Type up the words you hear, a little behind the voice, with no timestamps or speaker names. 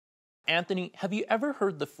Anthony, have you ever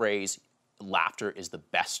heard the phrase, laughter is the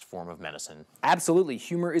best form of medicine? Absolutely.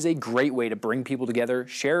 Humor is a great way to bring people together,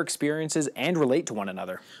 share experiences, and relate to one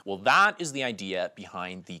another. Well, that is the idea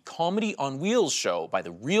behind the Comedy on Wheels show by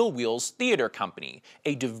the Realwheels Theatre Company.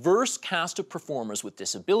 A diverse cast of performers with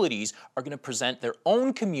disabilities are going to present their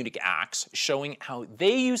own comedic acts, showing how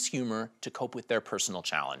they use humor to cope with their personal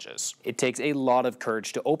challenges. It takes a lot of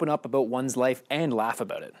courage to open up about one's life and laugh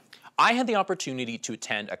about it. I had the opportunity to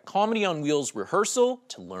attend a Comedy on Wheels rehearsal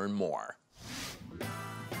to learn more.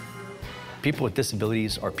 People with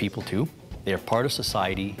disabilities are people too. They are part of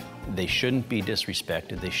society. They shouldn't be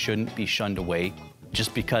disrespected. They shouldn't be shunned away.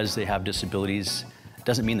 Just because they have disabilities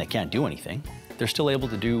doesn't mean they can't do anything. They're still able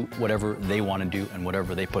to do whatever they want to do and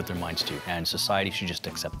whatever they put their minds to, and society should just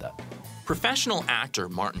accept that. Professional actor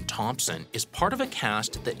Martin Thompson is part of a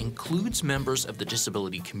cast that includes members of the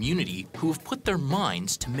disability community who have put their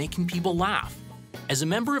minds to making people laugh. As a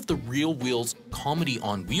member of the Realwheels Comedy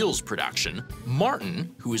on Wheels production,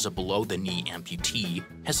 Martin, who is a below-the-knee amputee,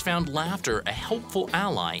 has found laughter a helpful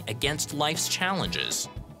ally against life's challenges.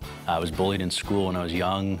 I was bullied in school when I was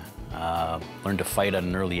young, learned to fight at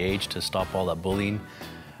an early age to stop all that bullying,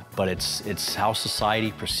 but it's how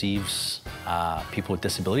society perceives people with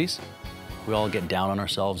disabilities. We all get down on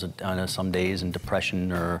ourselves on some days, and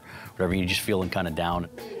depression or whatever, you're just feeling kind of down.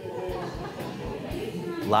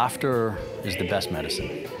 Laughter is the best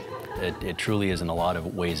medicine. It truly is in a lot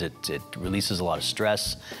of ways. It releases a lot of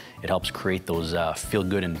stress. It helps create those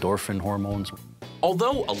feel-good endorphin hormones.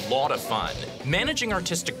 Although a lot of fun, managing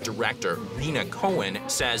artistic director Rena Cohen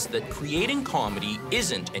says that creating comedy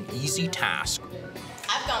isn't an easy task.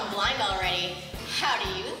 I've gone blind already. How do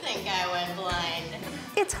you think I went blind?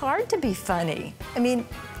 It's hard to be funny. I mean,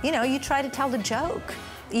 you know, you try to tell the joke.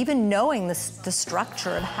 Even knowing the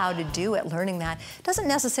structure of how to do it, learning that, doesn't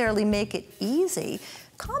necessarily make it easy.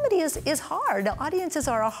 Comedy is hard. Audiences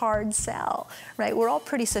are a hard sell, right? We're all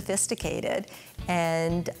pretty sophisticated,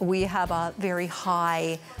 and we have a very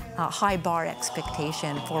high bar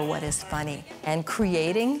expectation for what is funny. And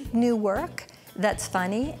creating new work that's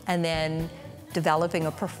funny, and then developing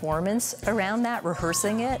a performance around that,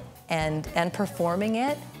 rehearsing it, and performing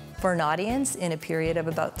it for an audience in a period of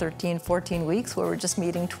about 13, 14 weeks where we're just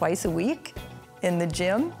meeting twice a week in the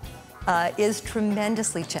gym is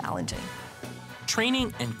tremendously challenging.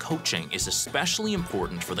 Training and coaching is especially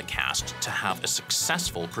important for the cast to have a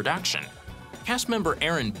successful production. Cast member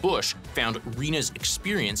Erin Bush found Rena's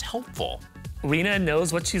experience helpful. Rena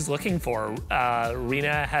knows what she's looking for.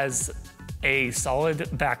 Rena has a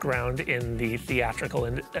solid background in the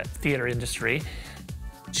theater industry.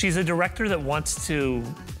 She's a director that wants to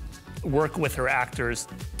work with her actors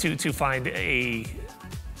to find a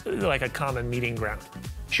common meeting ground.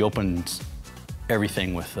 She opens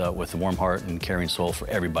everything with a warm heart and caring soul for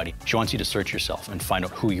everybody. She wants you to search yourself and find out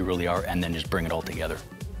who you really are and then just bring it all together.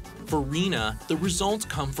 For Rena, the results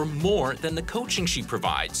come from more than the coaching she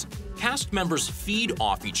provides. Cast members feed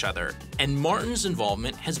off each other, and Martin's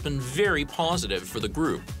involvement has been very positive for the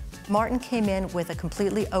group. Martin came in with a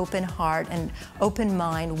completely open heart and open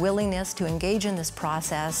mind, willingness to engage in this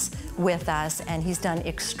process with us, and he's done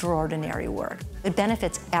extraordinary work. It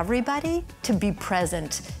benefits everybody to be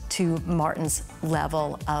present to Martin's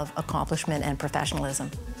level of accomplishment and professionalism.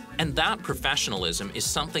 And that professionalism is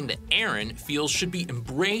something that Erin feels should be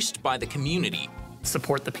embraced by the community.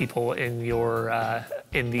 Support the people in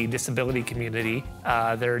the disability community.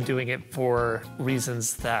 They're doing it for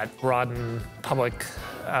reasons that broaden public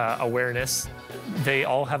awareness. They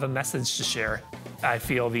all have a message to share. I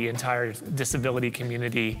feel the entire disability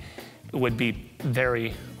community would be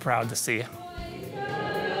very proud to see.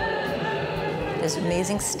 There's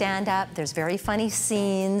amazing stand-up, there's very funny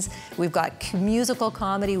scenes, we've got musical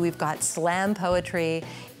comedy, we've got slam poetry.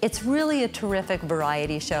 It's really a terrific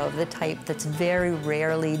variety show of the type that's very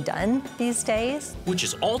rarely done these days. Which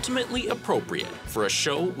is ultimately appropriate for a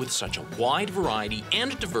show with such a wide variety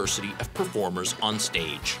and diversity of performers on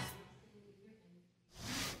stage.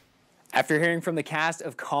 After hearing from the cast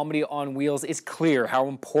of Comedy on Wheels, it's clear how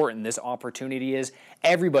important this opportunity is.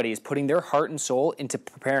 Everybody is putting their heart and soul into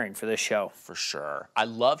preparing for this show. For sure. I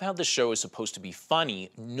love how the show is supposed to be funny,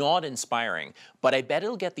 not inspiring, but I bet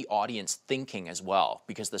it'll get the audience thinking as well,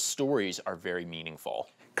 because the stories are very meaningful.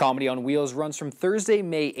 Comedy on Wheels runs from Thursday,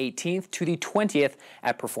 May 18th to the 20th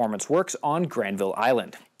at Performance Works on Granville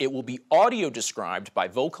Island. It will be audio described by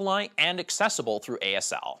Vocali and accessible through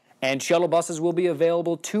ASL. And shuttle buses will be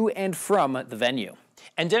available to and from the venue.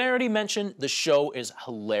 And did I already mention the show is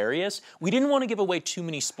hilarious? We didn't want to give away too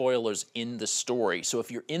many spoilers in the story, so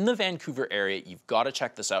if you're in the Vancouver area, you've got to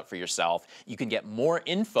check this out for yourself. You can get more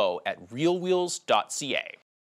info at realwheels.ca.